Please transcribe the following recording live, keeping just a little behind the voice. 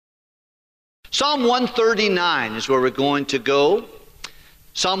Psalm 139 is where we're going to go.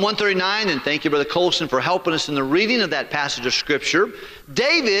 Psalm 139, and thank you, Brother Colson, for helping us in the reading of that passage of Scripture.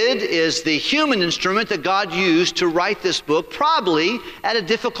 David is the human instrument that God used to write this book, probably at a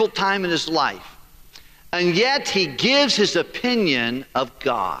difficult time in his life. And yet he gives his opinion of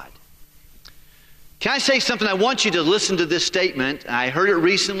God. Can I say something? I want you to listen to this statement. I heard it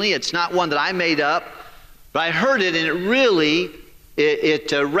recently. It's not one that I made up, but I heard it and it really,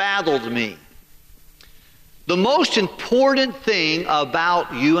 rattled me. The most important thing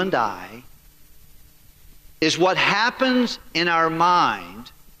about you and I is what happens in our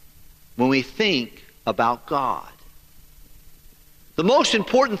mind when we think about God. The most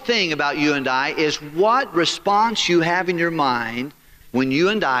important thing about you and I is what response you have in your mind when you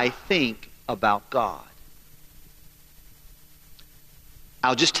and I think about God.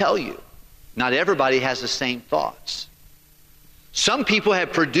 I'll just tell you, not everybody has the same thoughts. Some people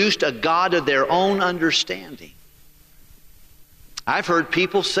have produced a God of their own understanding. I've heard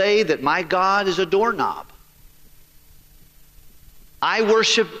people say that my God is a doorknob. I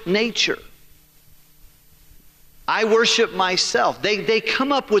worship nature. I worship myself. They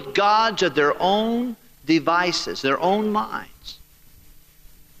come up with gods of their own devices, their own minds.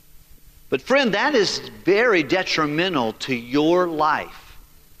 But friend, that is very detrimental to your life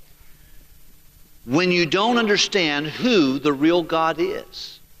when you don't understand who the real God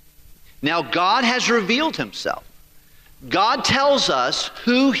is. Now, God has revealed himself. God tells us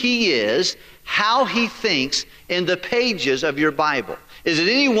who he is, how he thinks in the pages of your Bible. Is it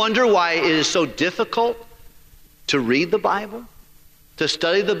any wonder why it is so difficult to read the Bible, to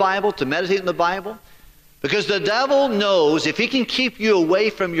study the Bible, to meditate in the Bible? Because the devil knows if he can keep you away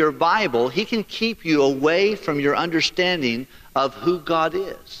from your Bible, he can keep you away from your understanding of who God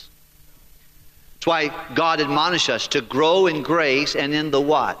is. That's why God admonishes us to grow in grace and in the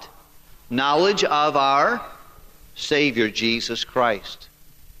what? Knowledge of our Savior, Jesus Christ.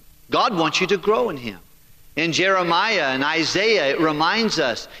 God wants you to grow in him. In Jeremiah and Isaiah, it reminds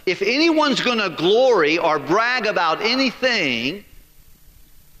us, if anyone's going to glory or brag about anything,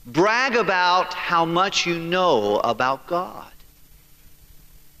 brag about how much you know about God.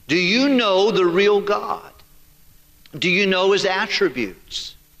 Do you know the real God? Do you know his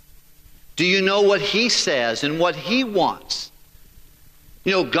attributes? Do you know what he says and what he wants?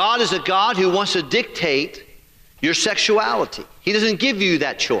 You know, God is a God who wants to dictate your sexuality. He doesn't give you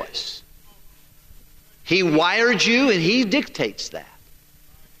that choice. He wired you and he dictates that.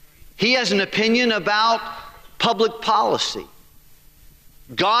 He has an opinion about public policy.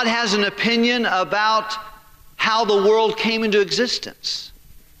 God has an opinion about how the world came into existence.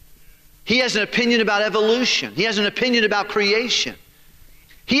 He has an opinion about evolution. He has an opinion about creation.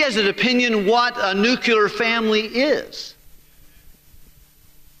 He has an opinion what a nuclear family is.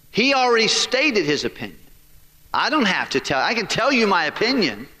 He already stated his opinion. I don't have to tell. I can tell you my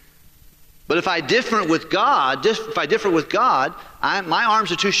opinion, but if I differ with God, my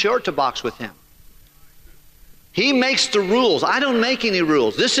arms are too short to box with him. He makes the rules. I don't make any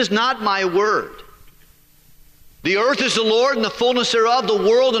rules. This is not my word. The earth is the Lord and the fullness thereof, the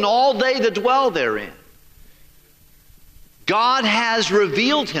world and all they that dwell therein. God has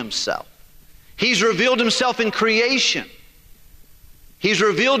revealed himself. He's revealed himself in creation. He's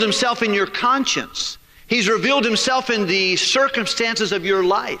revealed himself in your conscience. He's revealed himself in the circumstances of your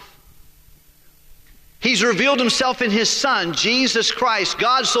life. He's revealed himself in his Son, Jesus Christ.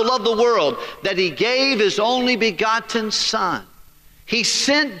 God so loved the world that he gave his only begotten Son. He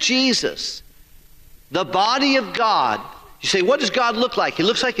sent Jesus, the body of God. You say, what does God look like? He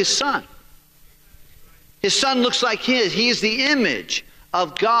looks like his Son. His Son looks like his. He is the image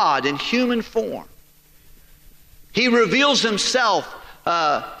of God in human form. He reveals himself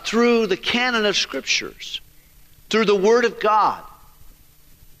through the canon of Scriptures, through the Word of God.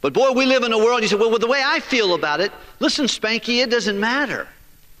 But boy, we live in a world, you say, well, the way I feel about it, listen, Spanky, it doesn't matter.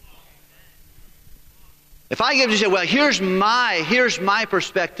 If I give you say, well, here's my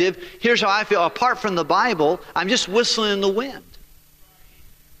perspective, here's how I feel, apart from the Bible, I'm just whistling in the wind.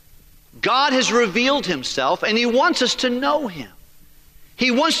 God has revealed himself, and he wants us to know him. He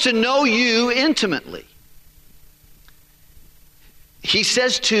wants to know you intimately. He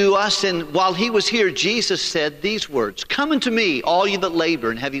says to us, and while he was here, Jesus said these words, "Come unto me, all you that labor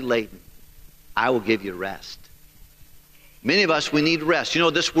and heavy laden. I will give you rest." Many of us, we need rest. You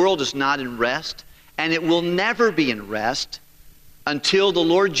know, this world is not in rest, and it will never be in rest until the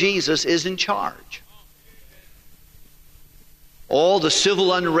Lord Jesus is in charge. All the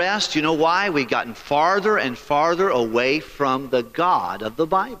civil unrest, you know why? We've gotten farther and farther away from the God of the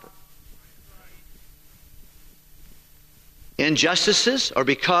Bible. injustices are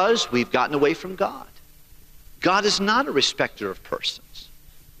because we've gotten away from God. God is not a respecter of persons.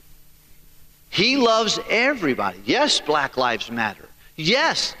 He loves everybody. Yes, black lives matter.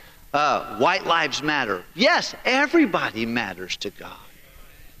 Yes, white lives matter. Yes, everybody matters to God.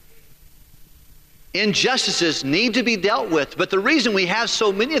 Injustices need to be dealt with, but the reason we have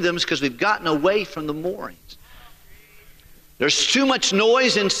so many of them is because we've gotten away from the moorings. There's too much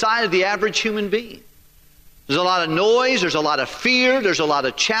noise inside of the average human being. There's a lot of noise, there's a lot of fear, there's a lot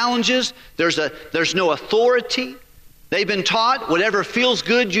of challenges, there's no authority. They've been taught whatever feels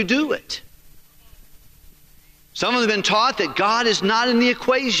good, you do it. Some of them have been taught that God is not in the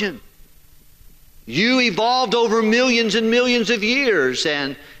equation. You evolved over millions and millions of years,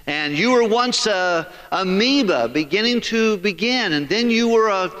 and you were once a amoeba beginning to begin, and then you were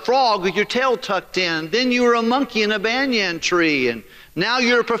a frog with your tail tucked in, and then you were a monkey in a banyan tree, and now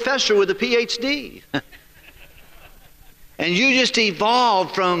you're a professor with a PhD. And you just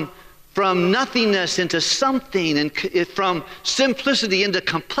evolved from nothingness into something, and from simplicity into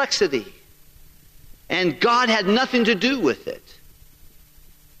complexity. And God had nothing to do with it.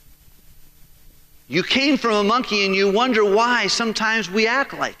 You came from a monkey and you wonder why sometimes we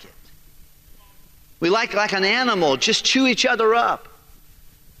act like it. We like an animal, just chew each other up.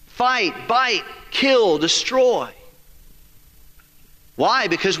 Fight, bite, kill, destroy. Why?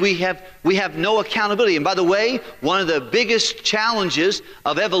 Because we have no accountability. And by the way, one of the biggest challenges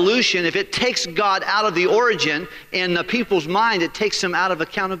of evolution, if it takes God out of the origin in the people's mind, it takes them out of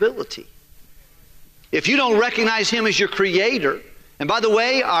accountability. If you don't recognize Him as your creator, and by the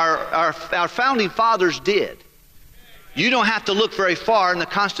way, our founding fathers did. You don't have to look very far in the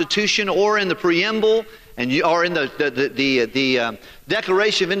Constitution or in the preamble or in the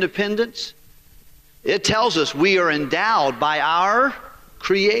Declaration of Independence. It tells us we are endowed by our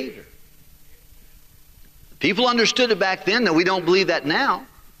Creator. People understood it back then, that we don't believe that now.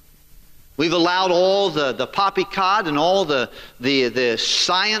 We've allowed all the poppycock and all the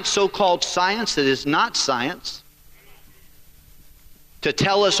science, so-called science that is not science, to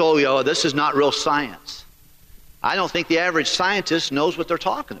tell us, oh, this is not real science. I don't think the average scientist knows what they're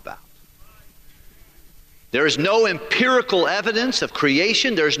talking about. There is no empirical evidence of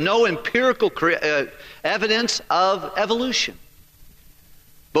creation. There's no empirical evidence of evolution.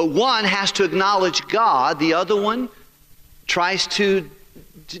 But one has to acknowledge God. The other one tries to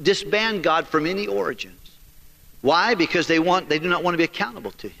disband God from any origins. Why? Because they do not want to be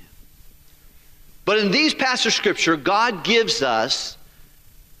accountable to Him. But in these passages of Scripture, God gives us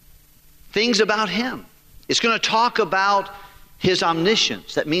things about Him. It's going to talk about His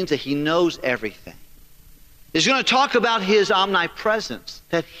omniscience. That means that He knows everything. It's going to talk about His omnipresence,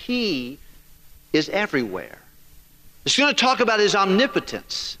 that He is everywhere. It's going to talk about His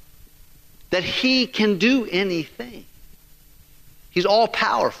omnipotence, that He can do anything. He's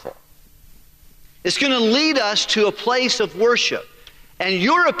all-powerful. It's going to lead us to a place of worship. And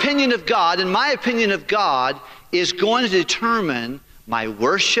your opinion of God and my opinion of God is going to determine my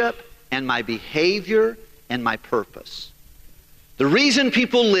worship and my behavior and my purpose. The reason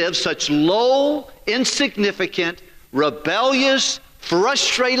people live such low, insignificant, rebellious,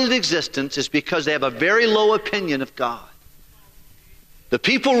 frustrated existence is because they have a very low opinion of God. The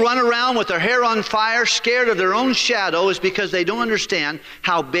people run around with their hair on fire, scared of their own shadow, is because they don't understand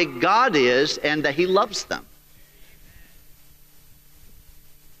how big God is and that He loves them.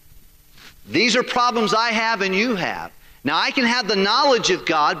 These are problems I have and you have. Now, I can have the knowledge of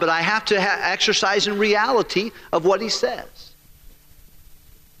God, but I have to exercise in reality of what He says.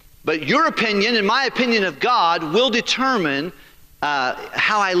 But your opinion and my opinion of God will determine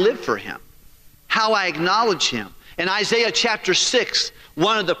how I live for Him, how I acknowledge Him. In Isaiah chapter 6,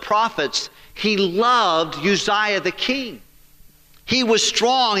 one of the prophets, he loved Uzziah the king. He was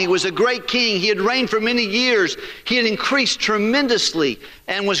strong. He was a great king. He had reigned for many years. He had increased tremendously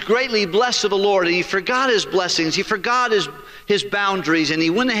and was greatly blessed of the Lord. And he forgot His blessings. He forgot his boundaries. And he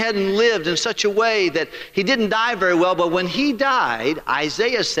went ahead and lived in such a way that he didn't die very well. But when he died,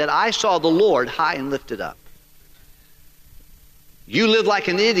 Isaiah said, I saw the Lord high and lifted up. You live like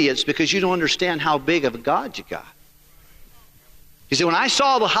an idiot because you don't understand how big of a God you got. He said, when I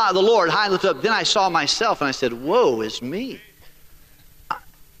saw the Lord high and lifted up, then I saw myself and I said, woe is me.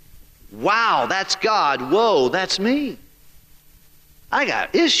 Wow, that's God. Whoa, that's me. I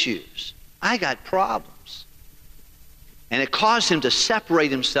got issues. I got problems. And it caused him to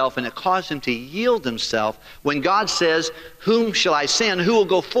separate himself, and it caused him to yield himself. When God says, whom shall I send? Who will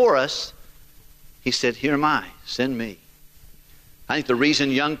go for us? He said, here am I. Send me. I think the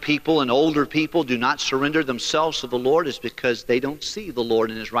reason young people and older people do not surrender themselves to the Lord is because they don't see the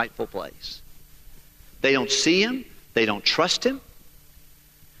Lord in His rightful place. They don't see Him. They don't trust him.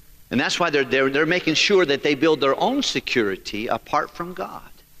 And that's why they're making sure that they build their own security apart from God.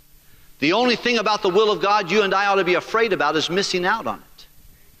 The only thing about the will of God you and I ought to be afraid about is missing out on it.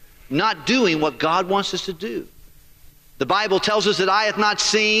 Not doing what God wants us to do. The Bible tells us that eye hath not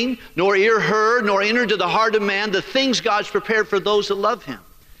seen, nor ear heard, nor entered to the heart of man the things God's prepared for those that love him.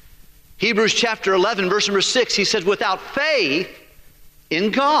 Hebrews chapter 11, verse number 6, he says, without faith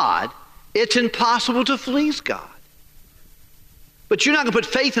in God, it's impossible to please God. But you're not going to put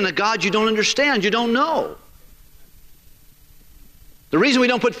faith in a God you don't understand, you don't know. The reason we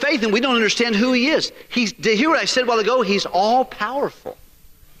don't put faith in, we don't understand who he is. Did you hear what I said a while ago? He's all-powerful.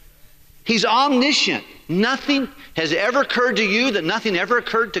 He's omniscient. Nothing has ever occurred to you that nothing ever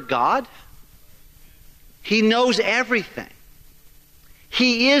occurred to God. He knows everything.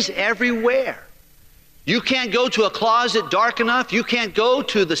 He is everywhere. You can't go to a closet dark enough. You can't go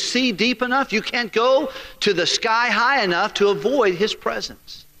to the sea deep enough. You can't go to the sky high enough to avoid his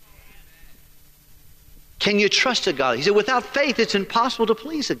presence. Can you trust a God? He said, without faith, it's impossible to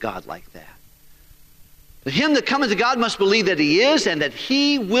please a God like that. But him that cometh to God must believe that he is, and that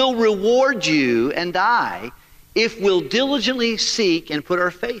he will reward you and I if we'll diligently seek and put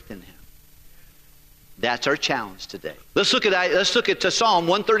our faith in him. That's our challenge today. Let's look at Psalm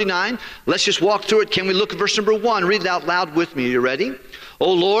 139. Let's just walk through it. Can we look at verse number 1? Read it out loud with me. Are you ready?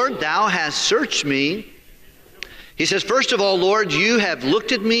 O Lord, thou hast searched me. He says, first of all, Lord, you have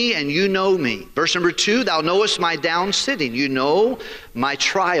looked at me and you know me. Verse number 2, thou knowest my down sitting. You know my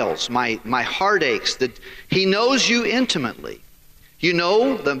trials, my heartaches. He knows you intimately. You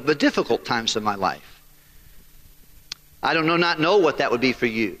know the difficult times of my life. I don't know what that would be for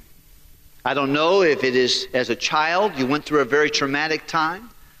you. I don't know if it is as a child you went through a very traumatic time.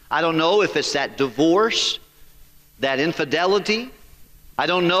 I don't know if it's that divorce, that infidelity. I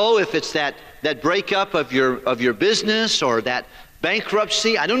don't know if it's that breakup of your business or that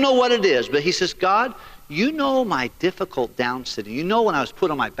bankruptcy. I don't know what it is, but he says, God, you know my difficult down sitting. You know when I was put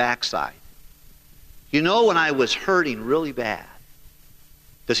on my backside. You know when I was hurting really bad.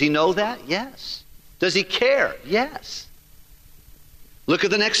 Does he know that? Yes. Does he care? Yes. Look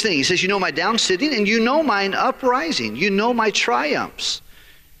at the next thing. He says, you know my down sitting and you know mine uprising. You know my triumphs.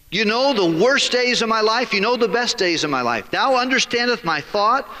 You know the worst days of my life. You know the best days of my life. Thou understandest my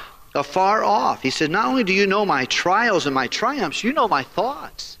thought afar off. He said, not only do you know my trials and my triumphs, you know my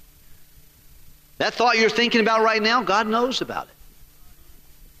thoughts. That thought you're thinking about right now, God knows about it.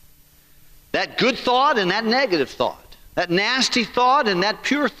 That good thought and that negative thought. That nasty thought and that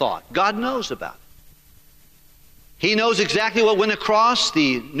pure thought. God knows about it. He knows exactly what went across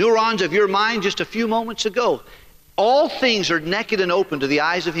the neurons of your mind just a few moments ago. All things are naked and open to the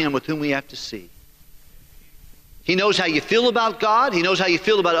eyes of him with whom we have to see. He knows how you feel about God. He knows how you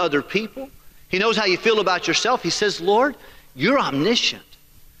feel about other people. He knows how you feel about yourself. He says, Lord, you're omniscient.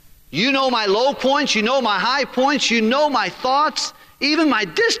 You know my low points. You know my high points. You know my thoughts. Even my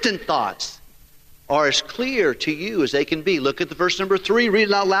distant thoughts are as clear to you as they can be. Look at the verse number 3. Read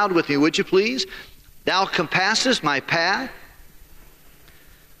it out loud with me, would you please? Thou compassest my path.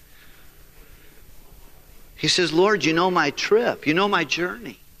 He says, Lord, you know my trip. You know my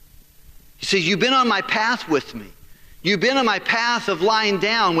journey. He says, you've been on my path with me. You've been on my path of lying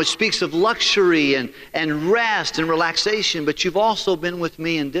down, which speaks of luxury and rest and relaxation, but you've also been with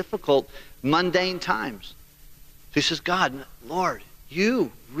me in difficult, mundane times. So he says, God, Lord,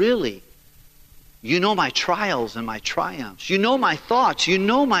 you really, you know my trials and my triumphs. You know my thoughts. You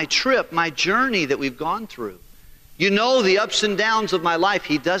know my trip, my journey that we've gone through. You know the ups and downs of my life.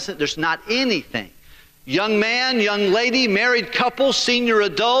 There's not anything. Young man, young lady, married couple, senior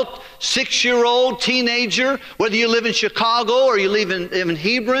adult, 6-year-old, teenager, whether you live in Chicago or you live in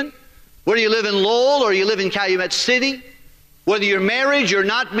Hebron, whether you live in Lowell or you live in Calumet City, whether you're married, you're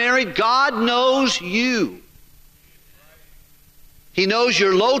not married, God knows you. He knows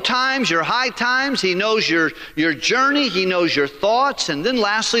your low times, your high times. He knows your journey. He knows your thoughts. And then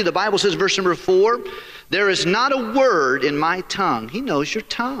lastly, the Bible says, verse number 4, there is not a word in my tongue. He knows your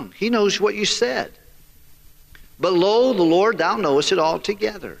tongue. He knows what you said. But lo, the Lord, thou knowest it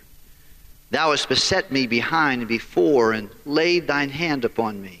altogether. Thou hast beset me behind and before, and laid thine hand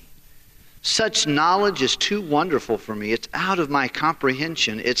upon me. Such knowledge is too wonderful for me. It's out of my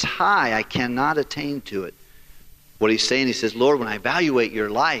comprehension. It's high. I cannot attain to it. What he's saying, he says, Lord, when I evaluate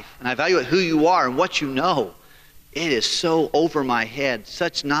your life, and I evaluate who you are and what you know, it is so over my head.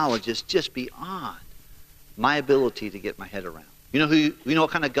 Such knowledge is just beyond my ability to get my head around. You know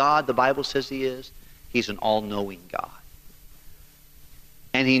what kind of God the Bible says he is? He's an all-knowing God.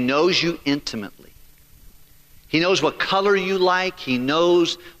 And he knows you intimately. He knows what color you like. He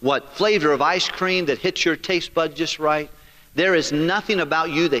knows what flavor of ice cream that hits your taste bud just right. There is nothing about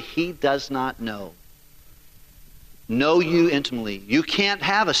you that He does not know. Know you intimately. You can't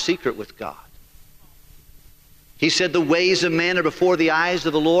have a secret with God. He said, the ways of man are before the eyes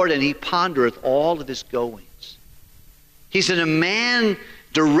of the Lord, and He pondereth all of His goings. He said, a man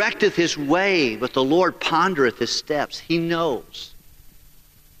directeth his way, but the Lord pondereth his steps. He knows.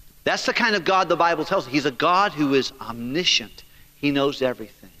 That's the kind of God the Bible tells us. He's a God who is omniscient. He knows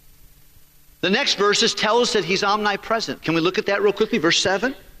everything. The next verses tell us that He's omnipresent. Can we look at that real quickly? Verse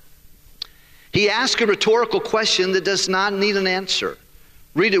 7. He asks a rhetorical question that does not need an answer.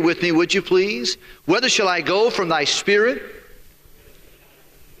 Read it with me, would you please? Whither shall I go from thy Spirit?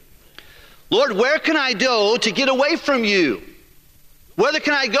 Lord, where can I go to get away from you? Whether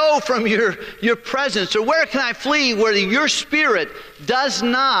can I go from your presence? Or where can I flee where your Spirit does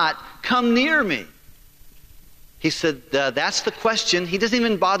not come near me? He said, that's the question. He doesn't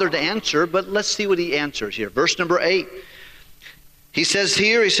even bother to answer, but let's see what he answers here. Verse number 8. He says,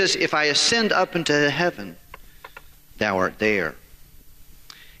 if I ascend up into heaven, thou art there.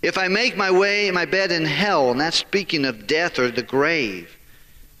 If I make my bed in hell, and that's speaking of death or the grave,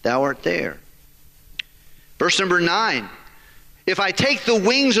 thou art there. Verse number 9. If I take the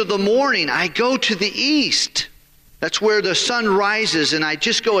wings of the morning, I go to the east. That's where the sun rises, and I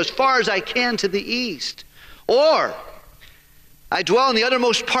just go as far as I can to the east. Or I dwell in the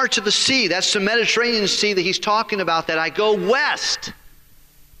uttermost parts of the sea. That's the Mediterranean Sea that he's talking about, that I go west.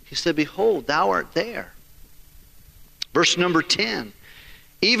 He said, behold, thou art there. Verse number 10.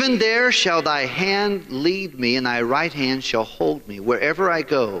 Even there shall thy hand lead me, and thy right hand shall hold me, wherever I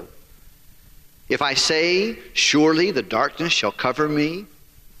go. If I say, surely the darkness shall cover me,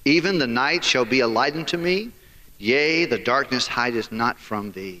 even the night shall be a light unto me, yea, the darkness hideth not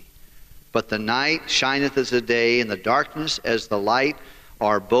from thee. But the night shineth as the day, and the darkness as the light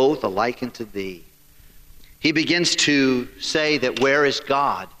are both alike unto thee. He begins to say that where is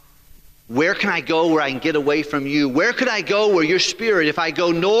God? Where can I go where I can get away from you? Where could I go where your Spirit, if I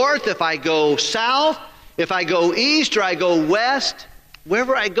go north, if I go south, if I go east or I go west,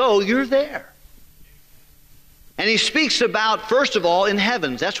 wherever I go, you're there. And he speaks about, first of all, in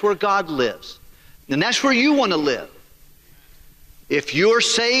heavens. That's where God lives. And that's where you want to live. If you're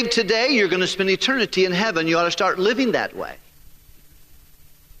saved today, you're going to spend eternity in heaven. You ought to start living that way.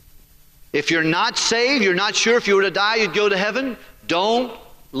 If you're not saved, you're not sure if you were to die, you'd go to heaven, don't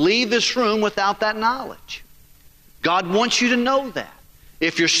leave this room without that knowledge. God wants you to know that.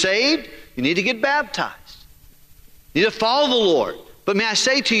 If you're saved, you need to get baptized. You need to follow the Lord. But may I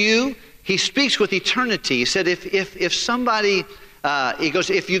say to you, he speaks with eternity. He said, if somebody, he goes,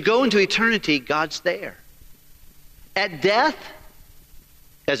 if you go into eternity, God's there. At death,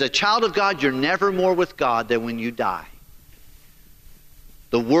 as a child of God, you're never more with God than when you die.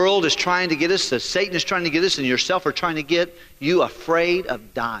 The world is trying to get us, Satan is trying to get us, and yourself are trying to get you afraid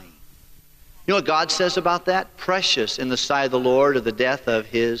of dying. You know what God says about that? Precious in the sight of the Lord are the death of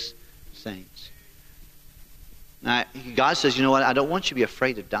His saints. Now, God says, you know what? I don't want you to be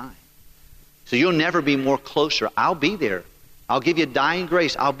afraid of dying. So you'll never be more closer. I'll be there. I'll give you dying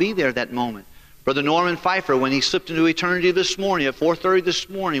grace. I'll be there that moment. Brother Norman Pfeiffer, when he slipped into eternity this morning, at 4:30 this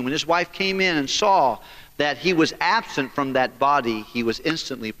morning, when his wife came in and saw that he was absent from that body, he was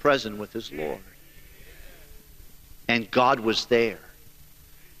instantly present with his Lord. And God was there.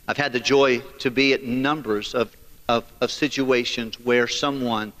 I've had the joy to be at numbers of situations where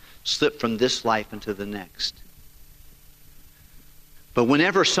someone slipped from this life into the next. But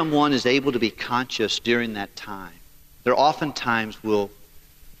whenever someone is able to be conscious during that time, there oftentimes will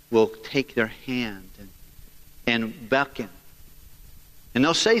take their hand and beckon. And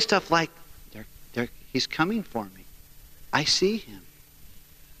they'll say stuff like, He's coming for me. I see Him.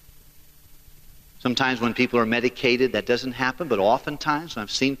 Sometimes when people are medicated, that doesn't happen, but oftentimes when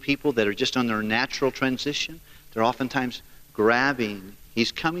I've seen people that are just on their natural transition, they're oftentimes grabbing,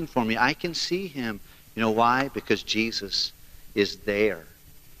 He's coming for me. I can see Him. You know why? Because Jesus is there.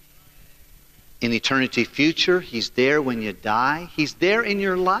 In eternity future, He's there when you die. He's there in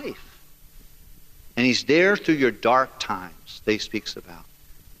your life. And He's there through your dark times that He speaks about.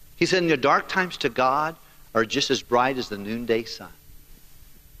 He said, your dark times to God are just as bright as the noonday sun.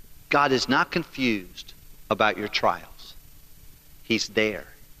 God is not confused about your trials. He's there.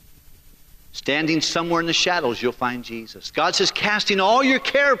 Standing somewhere in the shadows, you'll find Jesus. God says, casting all your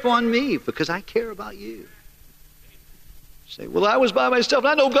care upon me because I care about you. You say, well, I was by myself.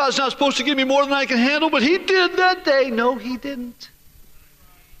 I know God's not supposed to give me more than I can handle, but He did that day. No, He didn't.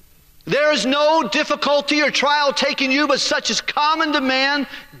 There is no difficulty or trial taking you, but such is common to man.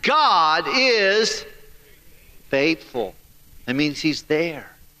 God is Faithful. That means He's there.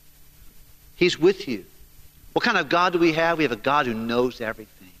 He's with you. What kind of God do we have? We have a God who knows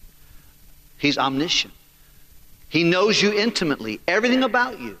everything. He's omniscient. He knows you intimately, everything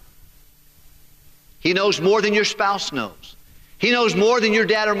about you. He knows more than your spouse knows. He knows more than your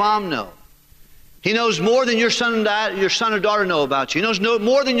dad or mom know. He knows more than your son or daughter know about you. He knows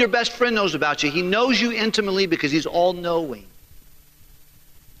more than your best friend knows about you. He knows you intimately because He's all-knowing.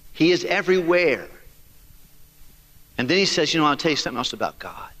 He is everywhere. And then He says, I'll tell you something else about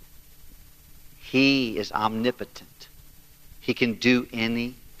God. He is omnipotent. He can do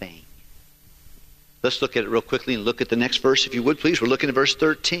anything. Let's look at it real quickly and look at the next verse, if you would, please. We're looking at verse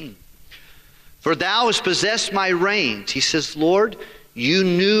 13. For thou hast possessed my reins. He says, Lord, you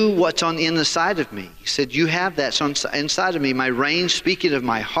knew what's on the inside of me. He said, you have that inside of me. My reins, speaking of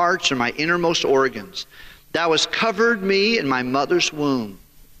my hearts or my innermost organs. Thou hast covered me in my mother's womb.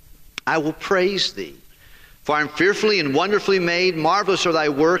 I will praise thee. For I am fearfully and wonderfully made. Marvelous are thy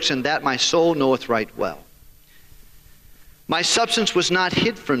works, and that my soul knoweth right well. My substance was not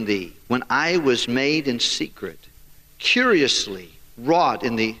hid from thee when I was made in secret, curiously wrought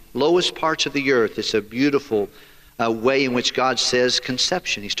in the lowest parts of the earth. It's a beautiful way in which God says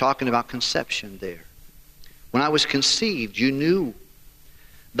conception. He's talking about conception there. When I was conceived, you knew.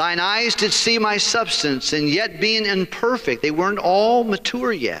 Thine eyes did see my substance, and yet being imperfect, they weren't all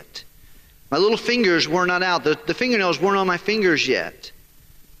mature yet. My little fingers were not out. The fingernails weren't on my fingers yet.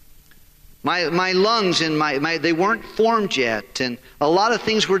 My lungs and they weren't formed yet, and a lot of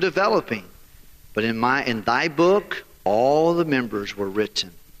things were developing. But in thy book, all the members were written,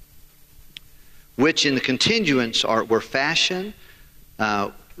 which in the continuance were fashioned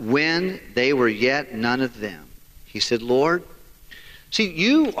when they were yet none of them. He said, Lord, see,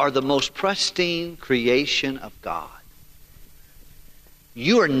 you are the most pristine creation of God.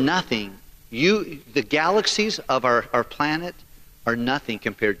 You are nothing. The galaxies of our planet are nothing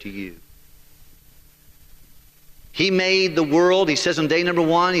compared to you. He made the world. He says on day number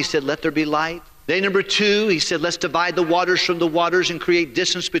 1, He said, let there be light. Day number 2, He said, let's divide the waters from the waters and create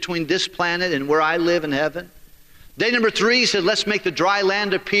distance between this planet and where I live in heaven. Day number 3, He said, let's make the dry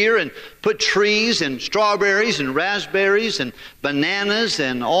land appear and put trees and strawberries and raspberries and bananas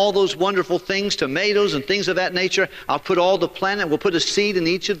and all those wonderful things, tomatoes and things of that nature. I'll put all the planet. We'll put a seed in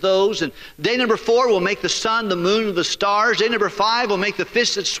each of those. And day number 4, we'll make the sun, the moon, and the stars. Day number 5, we'll make the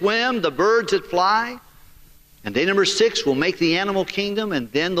fish that swim, the birds that fly. And day number 6, we'll make the animal kingdom.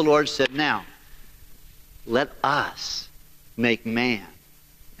 And then the Lord said, now, let us make man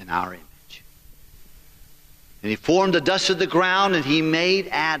in our image. And He formed the dust of the ground, and He made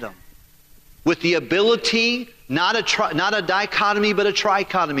Adam with the ability, not a dichotomy, but a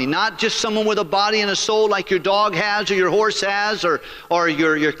trichotomy. Not just someone with a body and a soul like your dog has, or your horse has, or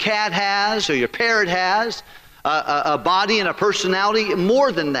your cat has, or your parrot has. A body and a personality.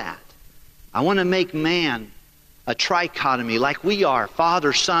 More than that. I want to make man a trichotomy like we are,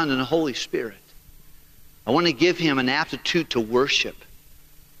 Father, Son, and Holy Spirit. I want to give him an aptitude to worship,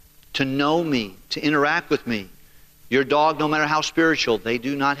 to know me, to interact with me. Your dog, no matter how spiritual, they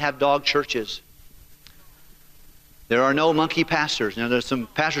do not have dog churches. There are no monkey pastors. Now, there's some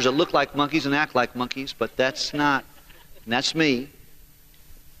pastors that look like monkeys and act like monkeys, but that's me.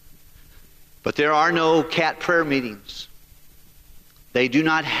 But there are no cat prayer meetings. They do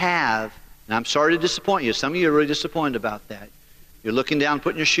not have, and I'm sorry to disappoint you. Some of you are really disappointed about that. You're looking down,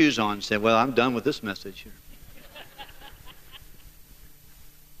 putting your shoes on, and saying, well, I'm done with this message here.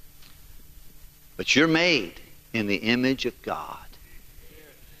 But you're made in the image of God.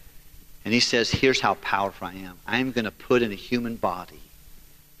 And He says, here's how powerful I am. I'm going to put in a human body.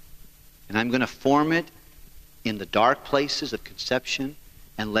 And I'm going to form it in the dark places of conception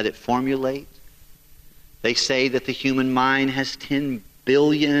and let it formulate. They say that the human mind has 10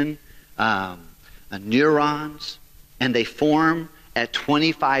 billion neurons, and they form at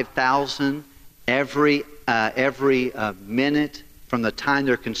 25,000 every minute from the time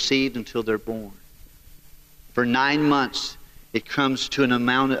they're conceived until they're born. For 9 months, it comes to an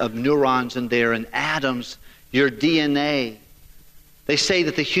amount of neurons in there and atoms, your DNA. They say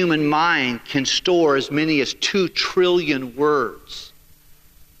that the human mind can store as many as 2 trillion words.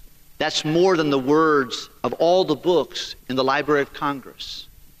 That's more than the words of all the books in the Library of Congress.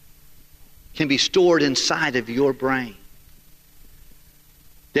 Can be stored inside of your brain.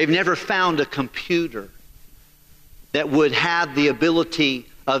 They've never found a computer that would have the ability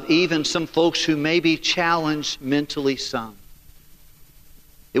of even some folks who may be challenged mentally some.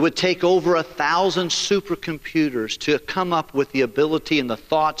 It would take over 1,000 supercomputers to come up with the ability and the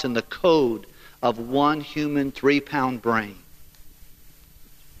thoughts and the code of one human 3-pound brain.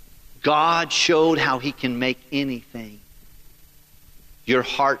 God showed how He can make anything. Your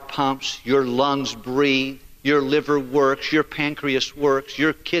heart pumps, your lungs breathe, your liver works, your pancreas works,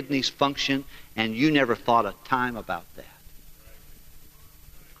 your kidneys function, and you never thought a time about that.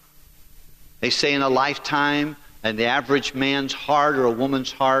 They say in a lifetime, and the average man's heart or a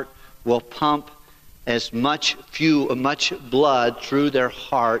woman's heart will pump as much blood through their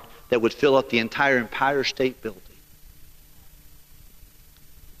heart that would fill up the entire Empire State Building.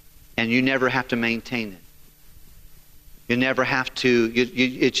 And you never have to maintain it. You never have to.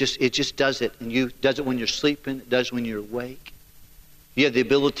 It just does it, and you does it when you're sleeping. It does when you're awake. You have the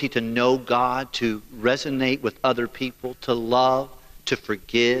ability to know God, to resonate with other people, to love, to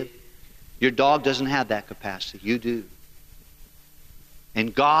forgive. Your dog doesn't have that capacity. You do.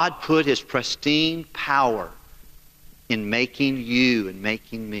 And God put His pristine power in making you and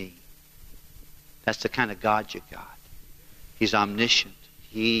making me. That's the kind of God you got. He's omniscient.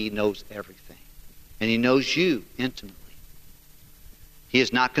 He knows everything. And He knows you intimately. He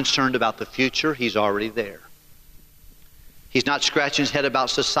is not concerned about the future. He's already there. He's not scratching His head about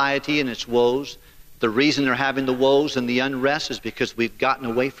society and its woes. The reason they're having the woes and the unrest is because we've gotten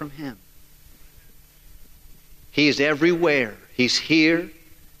away from Him. He is everywhere. He's here.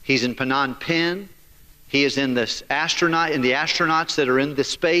 He's in Phnom Penh. He is in the astronauts that are in the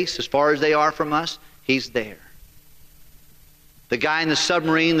space as far as they are from us. He's there. The guy in the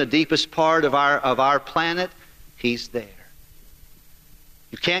submarine, the deepest part of our planet, He's there.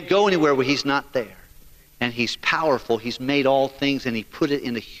 You can't go anywhere where He's not there. And He's powerful. He's made all things, and He put it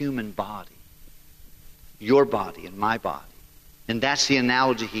in a human body. Your body and my body. And that's the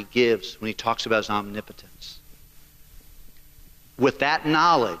analogy He gives when He talks about His omnipotence. With that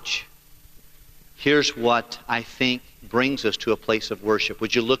knowledge, here's what I think brings us to a place of worship.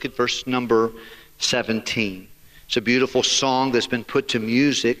 Would you look at verse number 17? It's a beautiful song that's been put to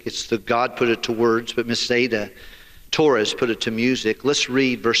music. It's the God put it to words, but Miss Ada Torres put it to music. Let's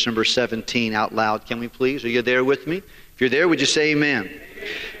read verse number 17 out loud. Can we please? Are you there with me? If you're there, would you say amen? Amen.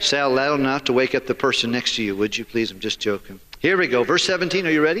 Say out loud enough to wake up the person next to you, would you please? I'm just joking. Here we go. Verse 17,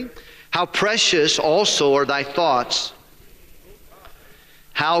 are you ready? How precious also are thy thoughts.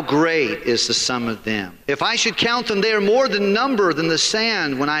 How great is the sum of them. If I should count them, they are more than number than the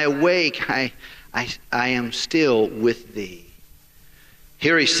sand. When I awake, I am still with thee.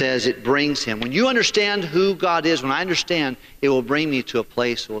 Here he says it brings him. When you understand who God is, when I understand, it will bring me to a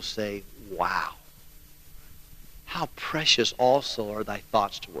place where we'll say, wow. How precious also are thy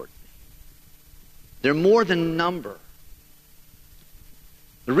thoughts toward me. They're more than number.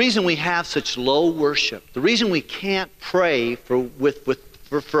 The reason we have such low worship, the reason we can't pray for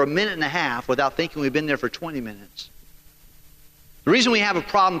a minute and a half without thinking we've been there for 20 minutes. The reason we have a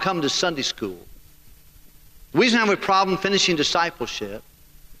problem coming to Sunday school. The reason we have a problem finishing discipleship.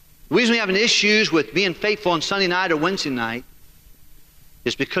 The reason we have issues with being faithful on Sunday night or Wednesday night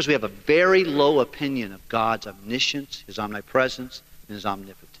is because we have a very low opinion of God's omniscience, His omnipresence, and His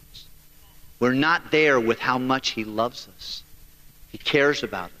omnipotence. We're not there with how much He loves us. He cares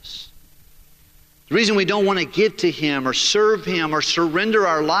about us. The reason we don't want to give to Him or serve Him or surrender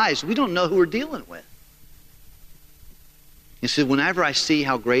our lives, we don't know who we're dealing with. You see, whenever I see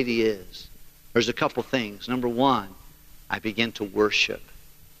how great He is, there's a couple things. Number one, I begin to worship.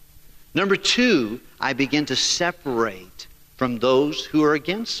 Number two, I begin to separate from those who are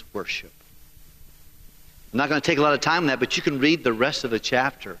against worship. I'm not going to take a lot of time on that, but you can read the rest of the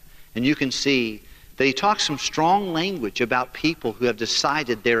chapter, and you can see that he talks some strong language about people who have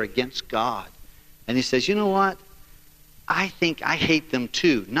decided they're against God. And he says, you know what? I think I hate them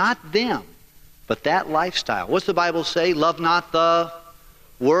too. Not them, but that lifestyle. What's the Bible say? Love not the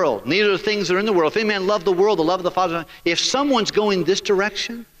world. Neither the things that are in the world. If any man love the world, the love of the Father. If someone's going this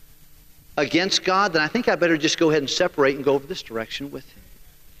direction against God, then I think I better just go ahead and separate and go over this direction with Him.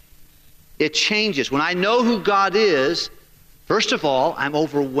 It changes. When I know who God is, first of all, I'm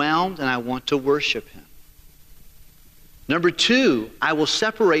overwhelmed and I want to worship Him. Number two, I will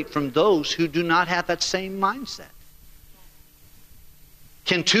separate from those who do not have that same mindset.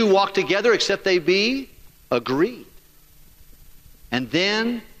 Can two walk together except they be agreed? And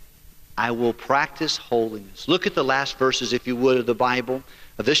then I will practice holiness. Look at the last verses, if you would, of the Bible,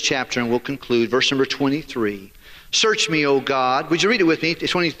 of this chapter, and we'll conclude. Verse number 23. Search me, O God. Would you read it with me?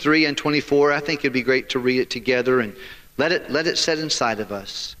 23 and 24. I think it'd be great to read it together and let it set inside of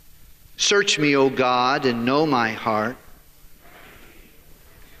us. Search me, O God, and know my heart.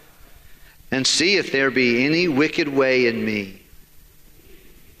 And see if there be any wicked way in me.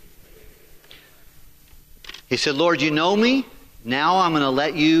 He said, Lord, you know me. Now I'm going to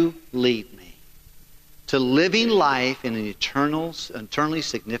let you lead me to living life in an eternally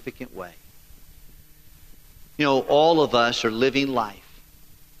significant way. You know, all of us are living life.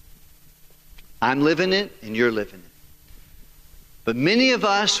 I'm living it and you're living it. But many of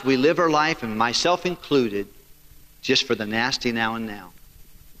us, we live our life, and myself included, just for the nasty now and now.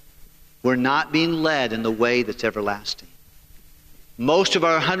 We're not being led in the way that's everlasting. Most of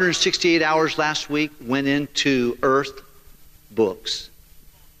our 168 hours last week went into earth books.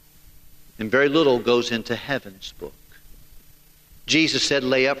 And very little goes into heaven's book. Jesus said,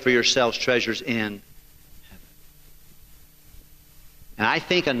 lay up for yourselves treasures in heaven. And I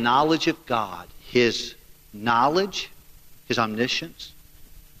think a knowledge of God, His knowledge, His omniscience,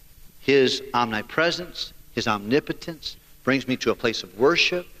 His omnipresence, His omnipotence, brings me to a place of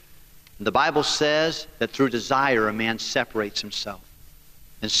worship. And the Bible says that through desire a man separates himself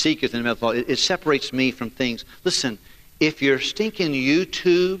and seeketh in the It separates me from things. Listen, if your stinking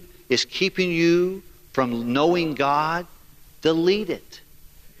YouTube is keeping you from knowing God, delete it.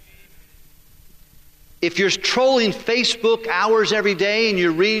 If you're trolling Facebook hours every day and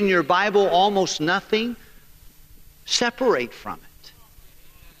you're reading your Bible almost nothing, separate from it.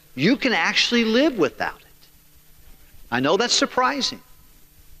 You can actually live without it. I know that's surprising.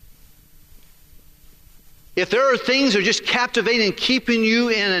 If there are things that are just captivating and keeping you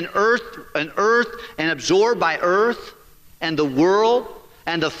in an earth and absorbed by earth and the world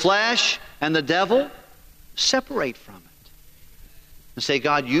and the flesh and the devil, separate from it. And say,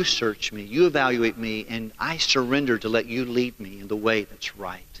 God, you search me, you evaluate me, and I surrender to let you lead me in the way that's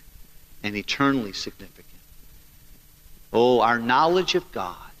right and eternally significant. Oh, our knowledge of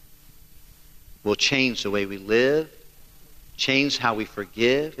God will change the way we live, change how we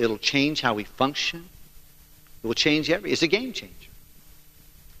forgive, it'll change how we function. It will change everything. It's a game changer.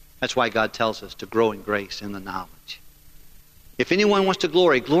 That's why God tells us to grow in grace in the knowledge. If anyone wants to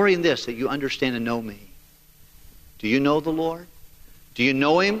glory in this, that you understand and know me. Do you know the Lord? Do you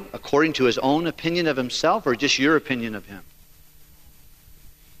know Him according to His own opinion of Himself, or just your opinion of Him?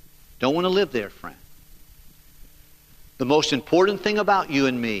 Don't want to live there, friend. The most important thing about you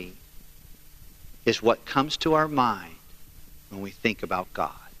and me is what comes to our mind when we think about God.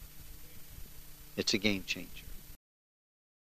 It's a game changer.